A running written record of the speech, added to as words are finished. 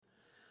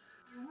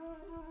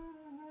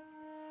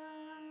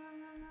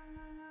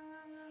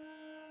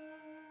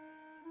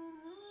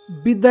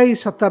ବିଦାୟୀ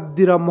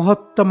ଶତାବ୍ଦୀର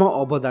ମହତ୍ତମ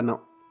ଅବଦାନ।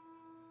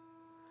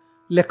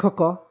 ଲେଖକ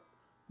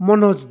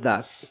ମନୋଜ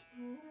ଦାସ।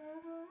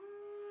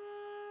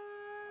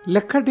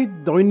 ଲେଖାଟି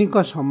ଦୈନିକ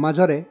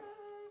ସମାଜରେ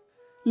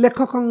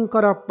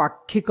ଲେଖକଙ୍କର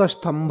ପାକ୍ଷିକ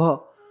ସ୍ତମ୍ଭ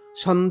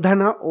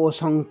ସନ୍ଧାନ ଓ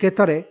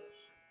ସଂକେତରେ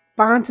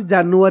 5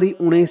 ଜାନୁଆରୀ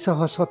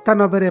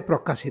 1997ରେ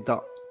ପ୍ରକାଶିତ।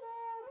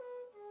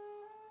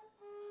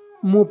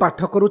 ମୁଁ ପାଠ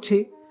କରୁଛି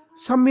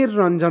ସମୀର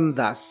ରଞ୍ଜନ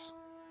ଦାସ।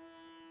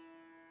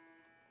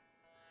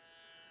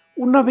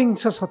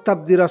 ଊନବିଂଶ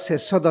ଶତାବ୍ଦୀର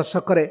ଶେଷ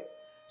ଦଶକରେ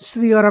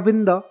ଶ୍ରୀ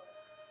ଅରବିନ୍ଦ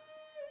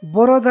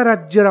ବରୋଦା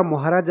ରାଜ୍ୟର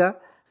ମହାରାଜା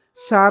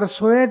ସାର୍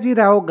ସୟାଜୀ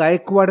ରାଓ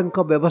ଗାଏକୱାଡ଼ଙ୍କ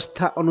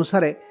ବ୍ୟବସ୍ଥା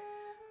ଅନୁସାରେ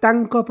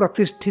ତାଙ୍କ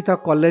ପ୍ରତିଷ୍ଠିତ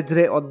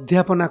କଲେଜରେ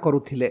ଅଧ୍ୟାପନା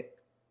କରୁଥିଲେ।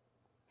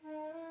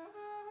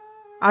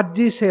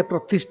 ଆଜି ସେ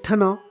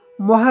ପ୍ରତିଷ୍ଠାନ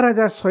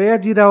ମହାରାଜା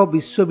ସୟାଜୀ ରାଓ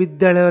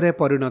ବିଶ୍ୱବିଦ୍ୟାଳୟରେ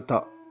ପରିଣତ।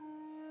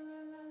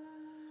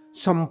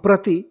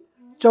 ସମ୍ପ୍ରତି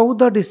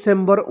 14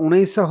 ଡିସେମ୍ବର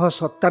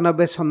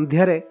 1997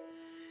 ସନ୍ଧ୍ୟାରେ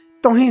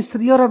ତହିଁ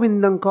ଶ୍ରୀ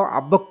ଅରବିନ୍ଦଙ୍କ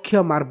ଆବକ୍ଷ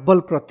ମାର୍ବଲ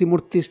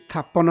ପ୍ରତିମୂର୍ତ୍ତି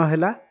ସ୍ଥାପନ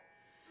ହେଲା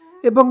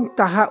ଏବଂ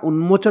ତାହା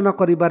ଉନ୍ମୋଚନ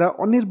କରିବାର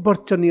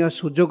ଅନିର୍ବଚନୀୟ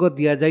ସୁଯୋଗ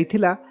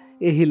ଦିଆଯାଇଥିଲା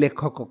ଏହି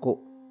ଲେଖକକୁ।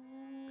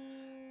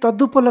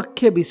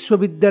 ତଦୁପଲକ୍ଷେ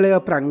ବିଶ୍ୱବିଦ୍ୟାଳୟ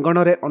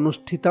ପ୍ରାଙ୍ଗଣରେ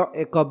ଅନୁଷ୍ଠିତ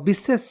ଏକ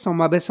ବିଶେଷ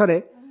ସମାବେଶରେ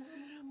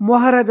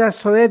ମହାରାଜା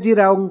ସୟାଜୀ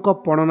ରାଓଙ୍କ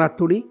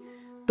ପଣନାତୁଣୀ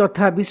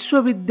ତଥା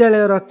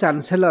ବିଶ୍ୱବିଦ୍ୟାଳୟର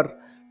ଚାନ୍ସେଲର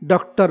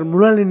ଡକ୍ଟର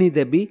ମୃଣାଳିନୀ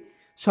ଦେବୀ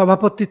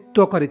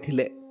ସଭାପତିତ୍ୱ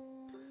କରିଥିଲେ।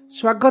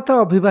 ସ୍ୱାଗତ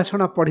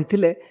ଅଭିଭାଷଣ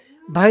ପଢ଼ିଥିଲେ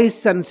ଭାଇସ୍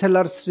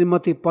ଚାନ୍ସେଲର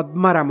ଶ୍ରୀମତୀ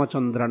ପଦ୍ମା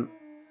ରାମଚନ୍ଦ୍ରନ୍।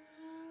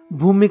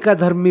 ଭୂମିକା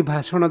ଧର୍ମୀ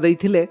ଭାଷଣ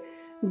ଦେଇଥିଲେ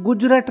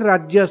ଗୁଜରାଟ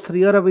ରାଜ୍ୟ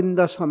ଶ୍ରୀ ଅରବିନ୍ଦ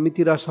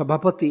ସମିତିର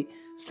ସଭାପତି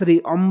ଶ୍ରୀ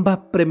ଅମ୍ବା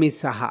ପ୍ରେମୀ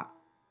ସାହା।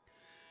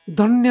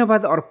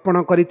 ଧନ୍ୟବାଦ ଅର୍ପଣ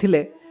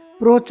କରିଥିଲେ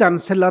ପ୍ରୋ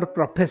ଚାନ୍ସେଲର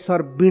ପ୍ରଫେସର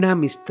ବୀଣା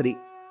ମିସ୍ତ୍ରୀ।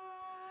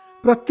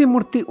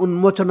 ପ୍ରତିମୂର୍ତ୍ତି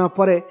ଉନ୍ମୋଚନ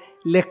ପରେ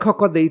ଲେଖକ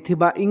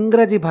ଦେଇଥିବା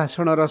ଇଂରାଜୀ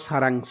ଭାଷଣର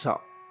ସାରାଂଶ।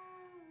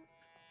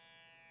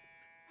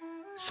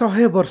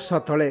 100 ବର୍ଷ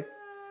ତଳେ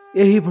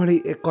ଏହିଭଳି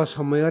ଏକ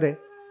ସମୟରେ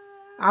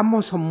ଆମ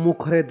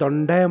ସମ୍ମୁଖରେ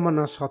ଦଣ୍ଡାୟମାନ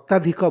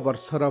ଶତାଧିକ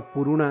ବର୍ଷର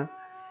ପୁରୁଣା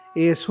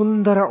ଏ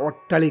ସୁନ୍ଦର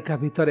ଅଟ୍ଟାଳିକା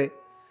ଭିତରେ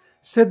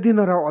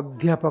ସେଦିନର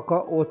ଅଧ୍ୟାପକ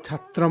ଓ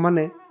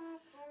ଛାତ୍ରମାନେ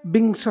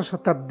ବିଂଶ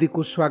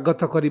ଶତାବ୍ଦୀକୁ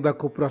ସ୍ୱାଗତ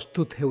କରିବାକୁ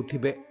ପ୍ରସ୍ତୁତ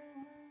ହେଉଥିବେ।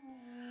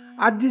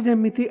 ଆଜି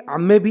ଯେମିତି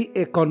ଆମେ ବି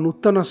ଏକ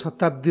ନୂତନ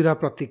ଶତାବ୍ଦୀର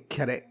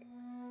ପ୍ରତୀକ୍ଷାରେ।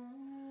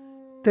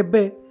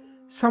 ତେବେ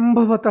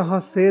ସମ୍ଭବତଃ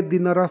ସେ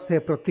ଦିନର ସେ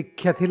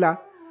ପ୍ରତୀକ୍ଷା ଥିଲା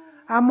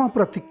ଆମ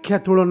ପ୍ରତୀକ୍ଷା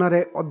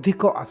ତୁଳନାରେ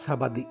ଅଧିକ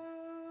ଆଶାବାଦୀ।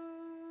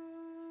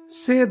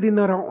 ସେ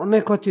ଦିନର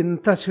ଅନେକ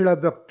ଚିନ୍ତାଶୀଳ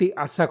ବ୍ୟକ୍ତି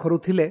ଆଶା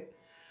କରୁଥିଲେ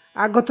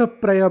ଆଗତ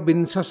ପ୍ରାୟ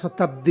ବିଂଶ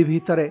ଶତାବ୍ଦୀ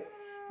ଭିତରେ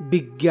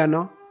ବିଜ୍ଞାନ,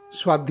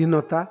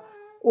 ସ୍ୱାଧୀନତା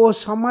ଓ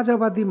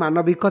ସମାଜବାଦୀ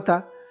ମାନବିକତା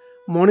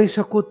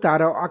ମଣିଷକୁ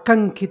ତାର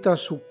ଆକାଂକ୍ଷିତ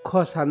ସୁଖ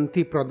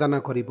ଶାନ୍ତି ପ୍ରଦାନ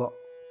କରିବ।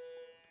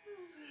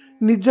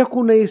 ନିଜକୁ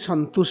ନେଇ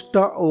ସନ୍ତୁଷ୍ଟ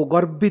ଓ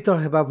ଗର୍ବିତ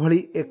ହେବା ଭଳି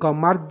ଏକ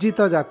ମାର୍ଜିତ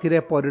ଜାତିରେ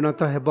ପରିଣତ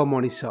ହେବ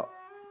ମଣିଷ।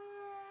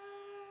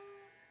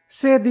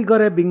 ସେ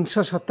ଦିଗରେ ବିଂଶ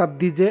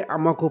ଶତାବ୍ଦୀ ଯେ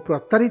ଆମକୁ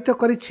ପ୍ରତାରିତ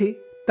କରିଛି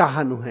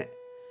ତାହା ନୁହେଁ।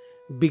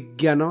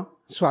 ବିଜ୍ଞାନ,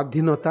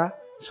 ସ୍ୱାଧୀନତା,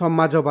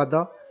 ସମାଜବାଦ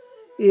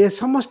ଏ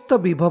ସମସ୍ତ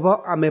ବିଭବ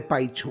ଆମେ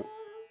ପାଇଛୁ।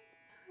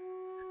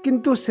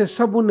 କିନ୍ତୁ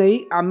ସେସବୁ ନେଇ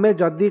ଆମେ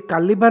ଯଦି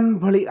କାଲିବାନ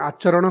ଭଳି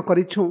ଆଚରଣ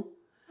କରିଛୁ,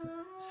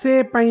 ସେ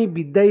ପାଇଁ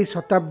ବିଦାୟୀ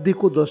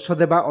ଶତାବ୍ଦୀକୁ ଦୋଷ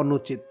ଦେବା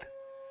ଅନୁଚିତ।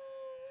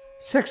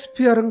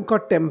 ସେକ୍ସପିୟରଙ୍କ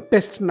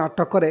ଟେମ୍ପେଷ୍ଟ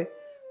ନାଟକରେ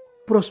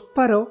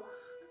ପ୍ରୋସ୍ପାରୋ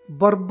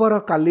ବର୍ବର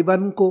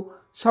କାଲିବାନକୁ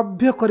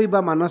ସଭ୍ୟ କରିବା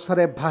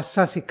ମାନସରେ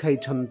ଭାଷା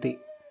ଶିଖାଇଛନ୍ତି।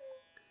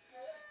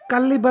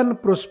 କାଲିବାନ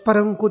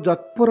ପ୍ରୋସ୍ପାରୋଙ୍କୁ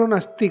ଯତ୍ପରୋ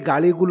ନାସ୍ତି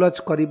ଗାଳିଗୁଲଜ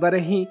କରିବାରେ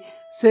ହିଁ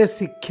ସେ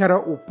ଶିକ୍ଷାର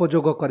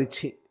ଉପଯୋଗ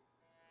କରିଛି।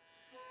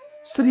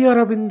 ଶ୍ରୀ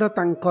ଅରବିନ୍ଦ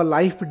ତାଙ୍କ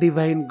ଲାଇଫ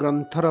ଡିଭାଇନ୍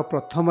ଗ୍ରନ୍ଥର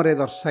ପ୍ରଥମରେ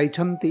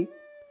ଦର୍ଶାଇଛନ୍ତି,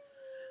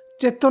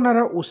 ଚେତନାର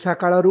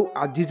ଉଷାକାଳରୁ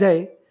ଆଜି ଯାଏ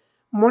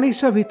ମଣିଷ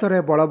ଭିତରେ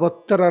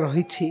ବଳବତ୍ତର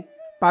ରହିଛି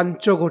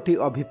 5 ଗୋଟି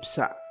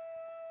ଅଭିପ୍ସା।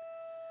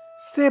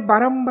 ସେ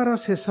ବାରମ୍ବାର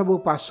ସେସବୁ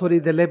ପାଶୋରି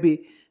ଦେଲେ ବି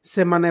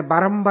ସେମାନେ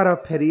ବାରମ୍ବାର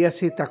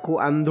ଫେରିଆସି ତାକୁ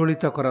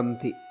ଆନ୍ଦୋଳିତ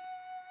କରନ୍ତି।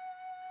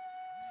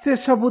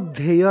 ସେସବୁ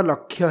ଧ୍ୟେୟ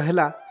ଲକ୍ଷ୍ୟ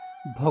ହେଲା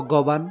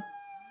ଭଗବାନ,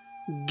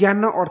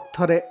 ଜ୍ଞାନ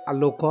ଅର୍ଥରେ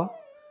ଆଲୋକ,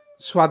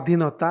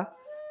 ସ୍ୱାଧୀନତା,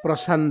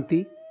 ପ୍ରଶାନ୍ତି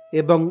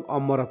ଏବଂ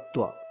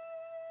ଅମରତ୍ୱ।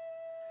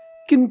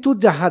 କିନ୍ତୁ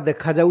ଯାହା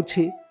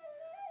ଦେଖାଯାଉଛି,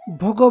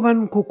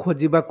 ଭଗବାନଙ୍କୁ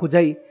ଖୋଜିବାକୁ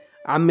ଯାଇ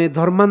ଆମେ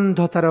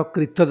ଧର୍ମାନ୍ଧତାର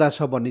କ୍ରୀତଦାସ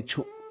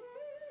ବନିଛୁ।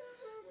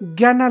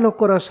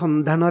 ଜ୍ଞାନାଲୋକର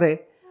ସନ୍ଧାନରେ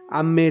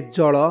ଆମେ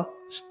ଜଳ,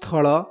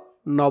 ସ୍ଥଳ,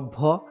 ନଭ,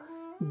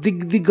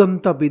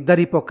 ଦିଗ୍ଦିଗନ୍ତ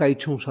ବିଦାରି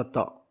ପକାଇଛୁ ସତ,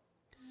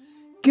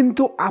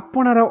 କିନ୍ତୁ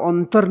ଆପଣାର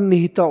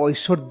ଅନ୍ତର୍ନିହିତ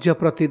ଐଶ୍ୱର୍ଯ୍ୟ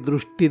ପ୍ରତି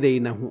ଦୃଷ୍ଟି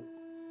ଦେଇନାହୁଁ।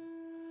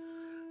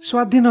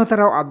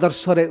 ସ୍ୱାଧୀନତାର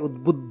ଆଦର୍ଶରେ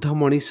ଉଦ୍ବୁଦ୍ଧ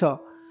ମଣିଷ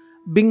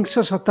ବିଂଶ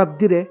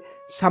ଶତାବ୍ଦୀରେ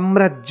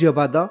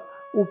ସାମ୍ରାଜ୍ୟବାଦ,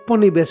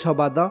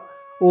 ଉପନିବେଶବାଦ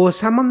ଓ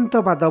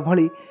ସାମନ୍ତବାଦ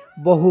ଭଳି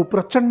ବହୁ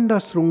ପ୍ରଚଣ୍ଡ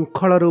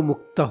ଶୃଙ୍ଖଳରୁ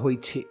ମୁକ୍ତ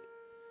ହୋଇଛି।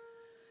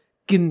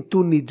 କିନ୍ତୁ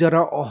ନିଜର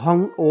ଅହଂ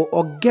ଓ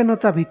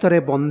ଅଜ୍ଞାନତା ଭିତରେ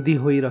ବନ୍ଦୀ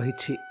ହୋଇ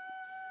ରହିଛି।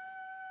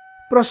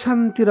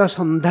 ପ୍ରଶାନ୍ତିର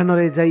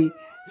ସନ୍ଧାନରେ ଯାଇ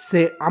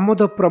ସେ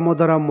ଆମୋଦ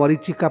ପ୍ରମୋଦର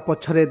ମରିଚିକା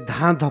ପଛରେ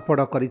ଧାଁ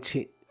ଧପଡ଼ କରିଛି।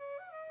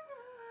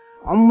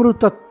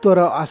 ଅମୃତତ୍ୱର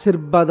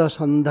ଆଶୀର୍ବାଦ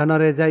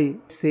ସନ୍ଧାନରେ ଯାଇ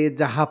ସେ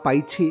ଯାହା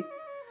ପାଇଛି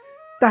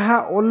ତାହା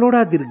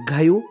ଅଲୋଡ଼ା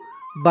ଦୀର୍ଘାୟୁ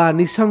ବା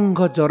ନିସଙ୍ଗ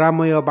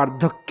ଜରାମୟ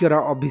ବାର୍ଦ୍ଧକ୍ୟର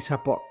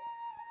ଅଭିଶାପ।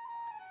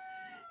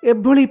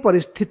 ଏଭଳି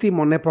ପରିସ୍ଥିତି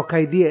ମନେ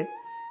ପକାଇ ଦିଏ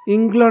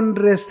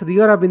ଇଂଲଣ୍ଡରେ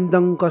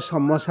ଶ୍ରୀଅରବିନ୍ଦଙ୍କ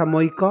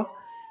ସମସାମୟିକ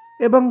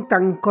ଏବଂ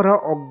ତାଙ୍କର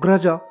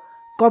ଅଗ୍ରଜ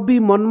କବି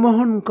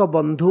ମନମୋହନଙ୍କ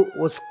ବନ୍ଧୁ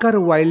ଓସ୍କାର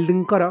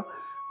ୱାଇଲ୍ଡଙ୍କର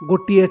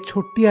ଗୋଟିଏ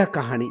ଛୋଟିଆ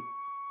କାହାଣୀ।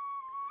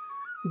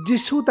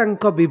 ଯୀଶୁ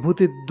ତାଙ୍କ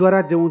ବିଭୂତି ଦ୍ୱାରା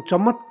ଯେଉଁ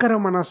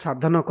ଚମତ୍କାରମାନ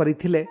ସାଧନ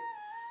କରିଥିଲେ,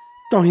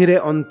 ତହିଁରେ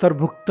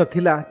ଅନ୍ତର୍ଭୁକ୍ତ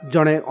ଥିଲା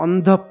ଜଣେ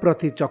ଅନ୍ଧ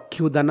ପ୍ରତି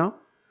ଚକ୍ଷୁଦାନ,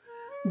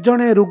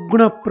 ଜଣେ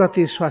ରୁଗ୍ଣ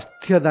ପ୍ରତି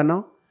ସ୍ୱାସ୍ଥ୍ୟଦାନ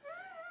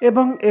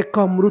ଏବଂ ଏକ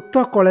ମୃତ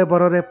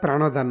କଳେବରରେ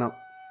ପ୍ରାଣଦାନ।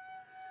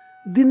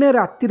 ଦିନେ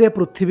ରାତିରେ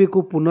ପୃଥିବୀକୁ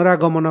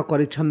ପୁନରାଗମନ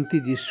କରିଛନ୍ତି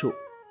ଯୀଶୁ।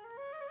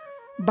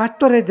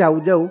 ବାଟରେ ଯାଉ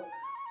ଯାଉ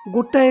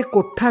ଗୋଟାଏ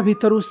କୋଠା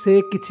ଭିତରୁ ସେ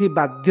କିଛି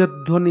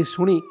ବାଦ୍ୟଧ୍ୱନି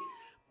ଶୁଣି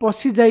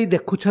ପଶିଯାଇ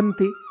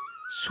ଦେଖୁଛନ୍ତି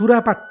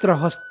ସୁରାପାତ୍ର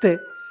ହସ୍ତେ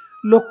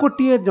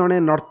ଲୋକଟିଏ ଜଣେ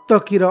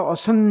ନର୍ତ୍ତକୀର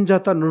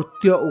ଅସଂଯତ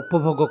ନୃତ୍ୟ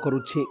ଉପଭୋଗ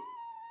କରୁଛି।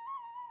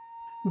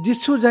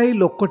 ଯୀଶୁ ଯାଇ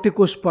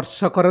ଲୋକଟିକୁ ସ୍ପର୍ଶ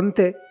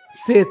କରନ୍ତେ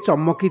ସେ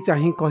ଚମକି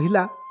ଚାହିଁ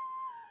କହିଲା,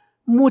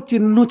 ମୁଁ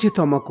ଚିହ୍ନୁଛି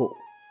ତମକୁ।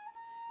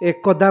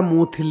 ଏକଦା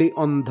ମୁଁ ଥିଲି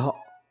ଅନ୍ଧ,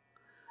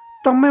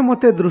 ତମେ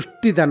ମୋତେ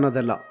ଦୃଷ୍ଟିଦାନ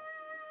ଦେଲ।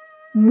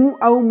 ମୁଁ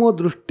ଆଉ ମୋ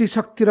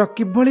ଦୃଷ୍ଟିଶକ୍ତିର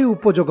କିଭଳି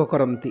ଉପଯୋଗ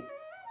କରନ୍ତି?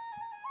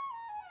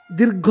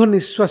 ଦୀର୍ଘ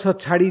ନିଶ୍ୱାସ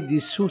ଛାଡ଼ି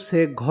ଯୀଶୁ ସେ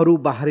ଘରୁ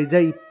ବାହାରି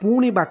ଯାଇ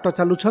ପୁଣି ବାଟ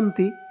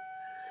ଚାଲୁଛନ୍ତି।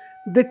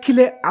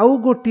 ଦେଖିଲେ ଆଉ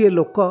ଗୋଟିଏ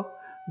ଲୋକ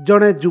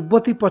ଜଣେ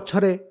ଯୁବତୀ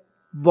ପଛରେ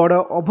ବଡ଼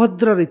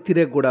ଅଭଦ୍ର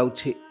ରୀତିରେ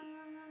ଗୋଡ଼ାଉଛି।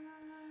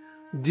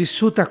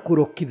 ଯୀଶୁ ତାକୁ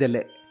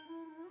ରୋକିଦେଲେ।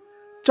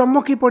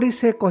 ଚମକି ପଡ଼ି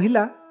ସେ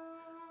କହିଲା,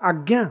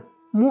 ଆଜ୍ଞା,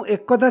 ମୁଁ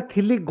ଏକଦା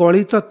ଥିଲି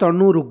ଗଳିତ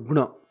ତନୁ ରୁଗ୍ଣ।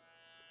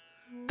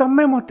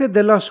 ତମେ ମୋତେ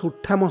ଦେଲ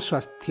ସୁଠାମ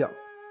ସ୍ୱାସ୍ଥ୍ୟ।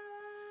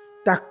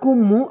 ତାକୁ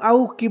ମୁଁ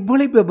ଆଉ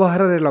କିଭଳି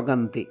ବ୍ୟବହାରରେ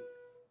ଲଗାନ୍ତି?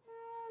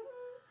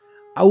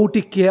 ଆଉ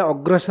ଟିକିଏ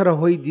ଅଗ୍ରସର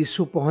ହୋଇ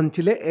ଯୀଶୁ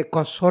ପହଞ୍ଚିଲେ ଏକ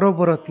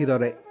ସରୋବର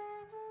ତୀରରେ।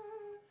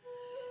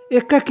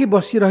 ଏକାକୀ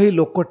ବସି ରହି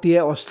ଲୋକଟିଏ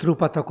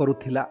ଅଶ୍ରୁପାତ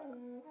କରୁଥିଲା।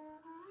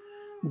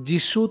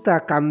 ଯୀଶୁ ତା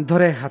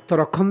କାନ୍ଧରେ ହାତ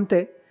ରଖନ୍ତେ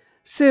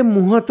ସେ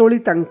ମୁହଁ ତୋଳି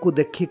ତାଙ୍କୁ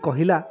ଦେଖି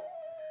କହିଲା,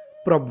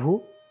 ପ୍ରଭୁ,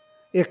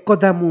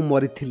 ଏକଦା ମୁଁ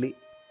ମରିଥିଲି,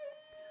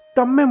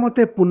 ତମେ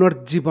ମୋତେ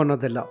ପୁନର୍ଜୀବନ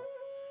ଦେଲ।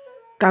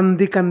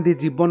 କାନ୍ଦି କାନ୍ଦି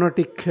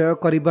ଜୀବନଟି କ୍ଷୟ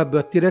କରିବା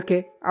ବ୍ୟତିରେକେ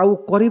ଆଉ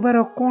କରିବାର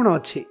କ'ଣ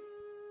ଅଛି?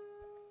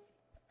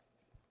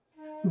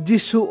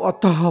 ଯୀଶୁ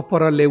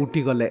ଅତଃପର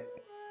ଲେଉଟି ଗଲେ।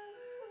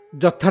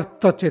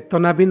 ଯଥାର୍ଥ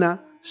ଚେତନା ବିନା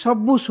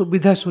ସବୁ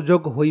ସୁବିଧା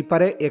ସୁଯୋଗ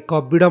ହୋଇପାରେ ଏକ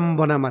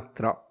ବିଡ଼ମ୍ବନା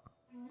ମାତ୍ର।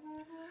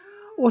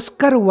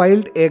 ଓସ୍କାର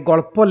ୱାଇଲ୍ଡ ଏ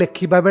ଗଳ୍ପ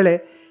ଲେଖିବା ବେଳେ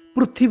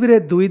ପୃଥିବୀରେ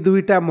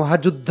ଦୁଇଟା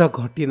ମହାଯୁଦ୍ଧ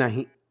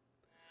ଘଟିନାହିଁ।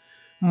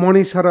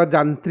 ମଣିଷର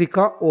ଯାନ୍ତ୍ରିକ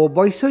ଓ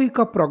ବୈଷୟିକ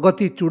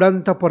ପ୍ରଗତି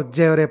ଚୂଡ଼ାନ୍ତ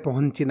ପର୍ଯ୍ୟାୟରେ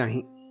ପହଞ୍ଚି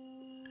ନାହିଁ।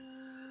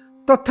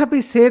 ତଥାପି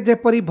ସେ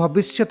ଯେପରି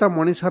ଭବିଷ୍ୟତ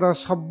ମଣିଷର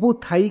ସବୁ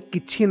ଥାଇ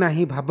କିଛି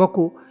ନାହିଁ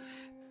ଭାବକୁ,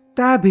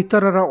 ତା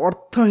ଭିତରର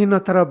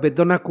ଅର୍ଥହୀନତାର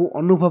ବେଦନାକୁ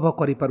ଅନୁଭବ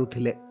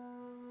କରିପାରୁଥିଲେ।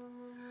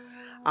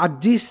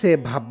 ଆଜି ସେ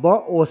ଭାବ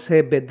ଓ ସେ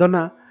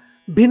ବେଦନା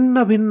ଭିନ୍ନ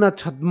ଭିନ୍ନ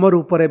ଛଦ୍ମ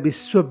ରୂପରେ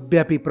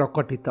ବିଶ୍ୱବ୍ୟାପୀ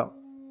ପ୍ରକଟିତ।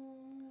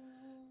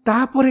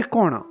 ତାପରେ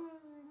କ'ଣ?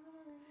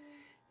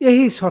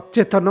 ଏହି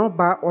ସଚେତନ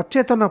ବା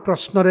ଅଚେତନ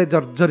ପ୍ରଶ୍ନରେ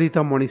ଜର୍ଜରିତ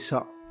ମଣିଷ।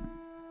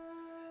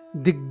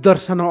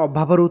 ଦିଗ୍ଦର୍ଶନ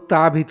ଅଭାବରୁ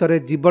ତା ଭିତରେ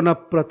ଜୀବନ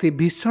ପ୍ରତି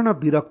ଭୀଷଣ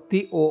ବିରକ୍ତି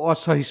ଓ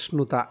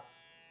ଅସହିଷ୍ଣୁତା।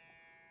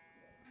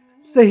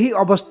 ସେହି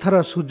ଅବସ୍ଥାର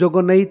ସୁଯୋଗ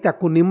ନେଇ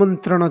ତାକୁ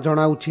ନିମନ୍ତ୍ରଣ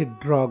ଜଣାଉଛି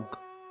ଡ୍ରଗ୍,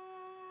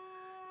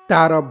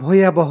 ତାର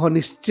ଭୟାବହ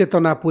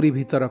ନିଶ୍ଚେତନା ପୁରୀ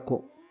ଭିତରକୁ।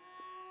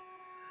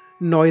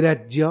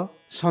 ନୈରାଜ୍ୟ,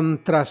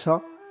 ସନ୍ତ୍ରାସ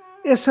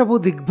ଏସବୁ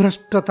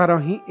ଦିଗ୍ଭ୍ରଷ୍ଟତାର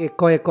ହିଁ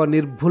ଏକ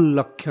ନିର୍ଭୁଲ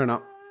ଲକ୍ଷଣ।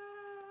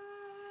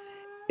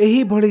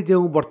 ଏହିଭଳି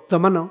ଯେଉଁ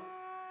ବର୍ତ୍ତମାନ,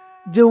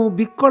 ଯେଉଁ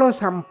ବିକଳ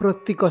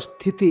ସାମ୍ପ୍ରତିକ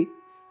ସ୍ଥିତି,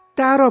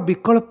 ତାର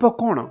ବିକଳ୍ପ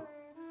କ'ଣ?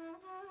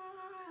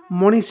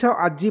 ମଣିଷ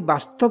ଆଜି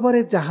ବାସ୍ତବରେ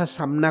ଯାହା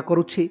ସାମ୍ନା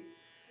କରୁଛି,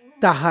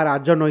 ତାହା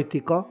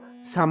ରାଜନୈତିକ,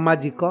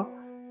 ସାମାଜିକ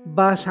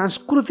ବା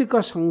ସାଂସ୍କୃତିକ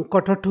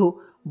ସଙ୍କଟଠୁ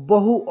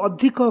ବହୁ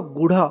ଅଧିକ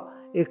ଗୂଢ଼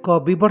ଏକ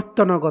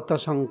ବିବର୍ତ୍ତନଗତ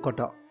ସଙ୍କଟ,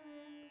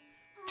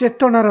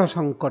 ଚେତନାର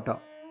ସଙ୍କଟ।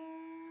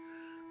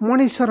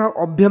 ମଣିଷର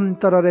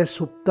ଅଭ୍ୟନ୍ତରରେ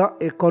ସୁପ୍ତ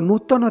ଏକ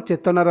ନୂତନ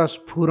ଚେତନାର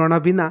ସ୍ଫୁରଣ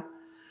ବିନା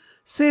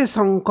ସେ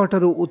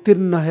ସଙ୍କଟରୁ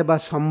ଉତ୍ତୀର୍ଣ୍ଣ ହେବା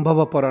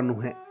ସମ୍ଭବପର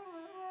ନୁହେଁ।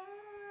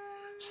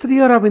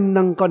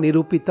 ଶ୍ରୀଅରବିନ୍ଦଙ୍କ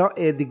ନିରୂପିତ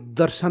ଏ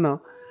ଦିଗ୍ଦର୍ଶନ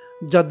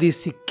ଯଦି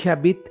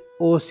ଶିକ୍ଷାବିତ୍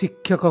ଓ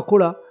ଶିକ୍ଷକ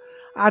କୂଳ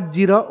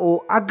ଆଜିର ଓ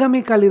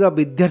ଆଗାମୀକାଲିର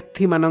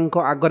ବିଦ୍ୟାର୍ଥୀମାନଙ୍କ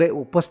ଆଗରେ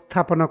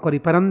ଉପସ୍ଥାପନ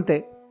କରିପାରନ୍ତେ,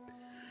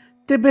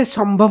 ତେବେ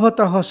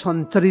ସମ୍ଭବତଃ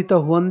ସଞ୍ଚରିତ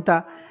ହୁଅନ୍ତା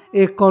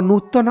ଏକ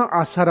ନୂତନ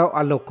ଆଶାର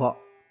ଆଲୋକ,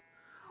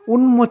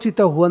 ଉନ୍ମୋଚିତ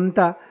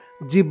ହୁଅନ୍ତା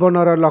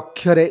ଜୀବନର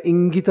ଲକ୍ଷ୍ୟରେ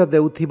ଇଙ୍ଗିତ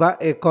ଦେଉଥିବା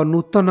ଏକ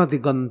ନୂତନ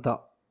ଦିଗନ୍ତ,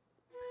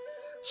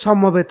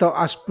 ସମବେତ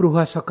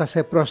ଆସ୍ପୃହା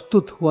ସକାଶେ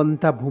ପ୍ରସ୍ତୁତ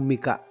ହୁଅନ୍ତା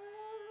ଭୂମିକା।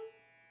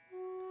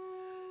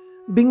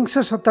 ବିଂଶ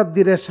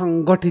ଶତାବ୍ଦୀରେ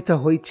ସଂଗଠିତ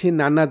ହୋଇଛି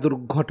ନାନା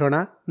ଦୁର୍ଘଟଣା,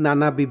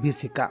 ନାନା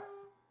ବିଭୀଷିକା।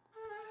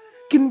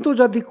 କିନ୍ତୁ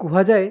ଯଦି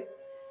କୁହାଯାଏ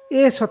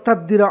ଏ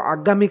ଶତାବ୍ଦୀର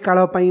ଆଗାମୀ କାଳ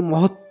ପାଇଁ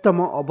ମହତ୍ତମ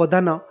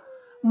ଅବଦାନ,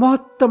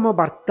 ମହତ୍ତମ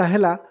ବାର୍ତ୍ତା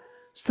ହେଲା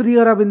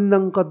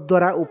ଶ୍ରୀଅରବିନ୍ଦଙ୍କ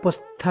ଦ୍ୱାରା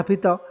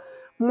ଉପସ୍ଥାପିତ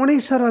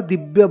ମଣିଷର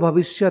ଦିବ୍ୟ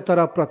ଭବିଷ୍ୟତର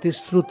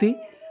ପ୍ରତିଶ୍ରୁତି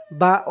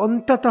ବା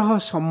ଅନ୍ତତଃ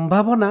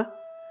ସମ୍ଭାବନା,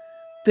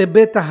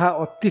 ତେବେ ତାହା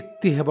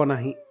ଅତ୍ୟୁକ୍ତି ହେବ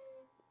ନାହିଁ।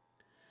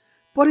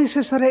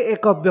 ପରିଶେଷରେ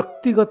ଏକ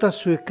ବ୍ୟକ୍ତିଗତ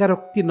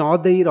ସ୍ୱୀକାରୋକ୍ତି ନ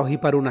ଦେଇ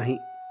ରହିପାରୁନାହିଁ।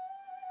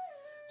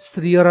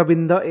 ଶ୍ରୀ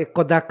ଅରବିନ୍ଦ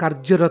ଏକଦା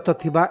କାର୍ଯ୍ୟରତ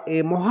ଥିବା ଏ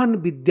ମହାନ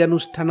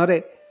ବିଦ୍ୟାନୁଷ୍ଠାନରେ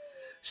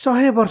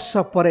 100 ବର୍ଷ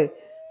ପରେ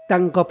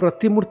ତାଙ୍କ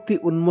ପ୍ରତିମୂର୍ତ୍ତି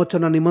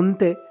ଉନ୍ମୋଚନ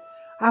ନିମନ୍ତେ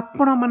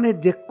ଆପଣମାନେ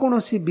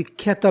ଯେକୌଣସି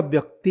ବିଖ୍ୟାତ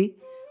ବ୍ୟକ୍ତି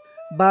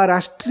ବା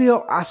ରାଷ୍ଟ୍ରୀୟ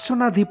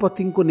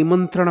ଆସନାଧିପତିଙ୍କୁ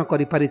ନିମନ୍ତ୍ରଣ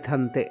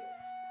କରିପାରିଥାନ୍ତେ।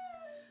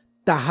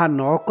 ତାହା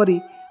ନ କରି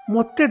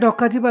ମୋତେ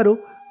ଡକାଯିବାରୁ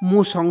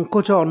ମୁଁ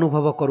ସଂକୋଚ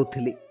ଅନୁଭବ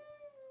କରୁଥିଲି।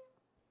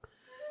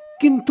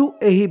 କିନ୍ତୁ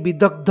ଏହି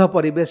ବିଦଗ୍ଧ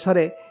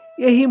ପରିବେଶରେ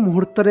ଏହି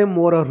ମୁହୂର୍ତ୍ତରେ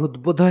ମୋର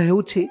ହୃଦ୍ବୋଧ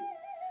ହେଉଛି,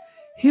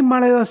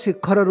 ହିମାଳୟ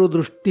ଶିଖରରୁ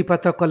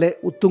ଦୃଷ୍ଟିପାତ କଲେ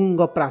ଉତ୍ତୁଙ୍ଗ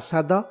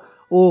ପ୍ରାସାଦ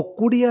ଓ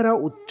କୁଡ଼ିଆର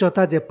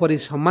ଉଚ୍ଚତା ଯେପରି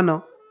ସମାନ,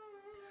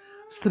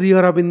 ଶ୍ରୀ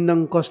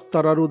ଅରବିନ୍ଦଙ୍କ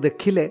ସ୍ତରରୁ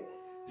ଦେଖିଲେ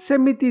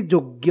ସେମିତି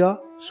ଯୋଗ୍ୟ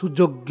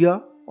ସୁଯୋଗ୍ୟ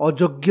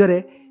ଅଯୋଗ୍ୟରେ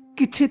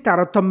କିଛି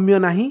ତାରତମ୍ୟ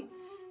ନାହିଁ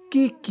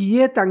କି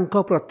କିଏ ତାଙ୍କ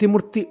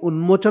ପ୍ରତିମୂର୍ତ୍ତି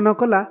ଉନ୍ମୋଚନ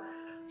କଲା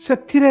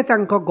ସେଥିରେ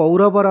ତାଙ୍କ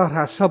ଗୌରବର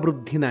ହ୍ରାସ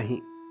ବୃଦ୍ଧି ନାହିଁ।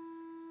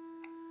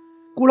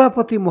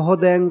 କୁଳପତି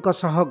ମହୋଦୟଙ୍କ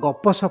ସହ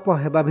ଗପସପ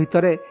ହେବା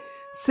ଭିତରେ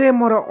ସେ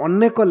ମୋର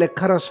ଅନେକ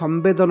ଲେଖାର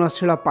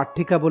ସମ୍ବେଦନଶୀଳ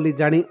ପାଠିକା ବୋଲି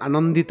ଜାଣି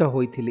ଆନନ୍ଦିତ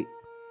ହୋଇଥିଲି।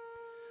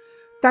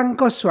 ତାଙ୍କ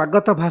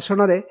ସ୍ୱାଗତ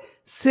ଭାଷଣରେ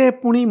ସେ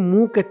ପୁଣି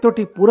ମୁଁ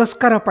କେତୋଟି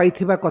ପୁରସ୍କାର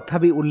ପାଇଥିବା କଥା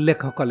ବି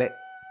ଉଲ୍ଲେଖ କଲେ।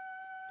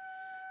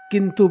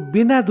 କିନ୍ତୁ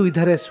ବିନା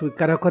ଦ୍ୱିଧାରେ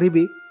ସ୍ୱୀକାର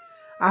କରିବି,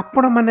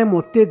 ଆପଣମାନେ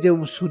ମୋତେ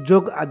ଯେଉଁ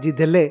ସୁଯୋଗ ଆଜି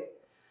ଦେଲେ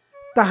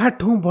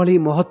ତାହାଠୁଁ ଭଳି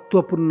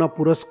ମହତ୍ତ୍ୱପୂର୍ଣ୍ଣ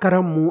ପୁରସ୍କାର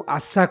ମୁଁ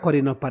ଆଶା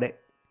କରିନପାରେ।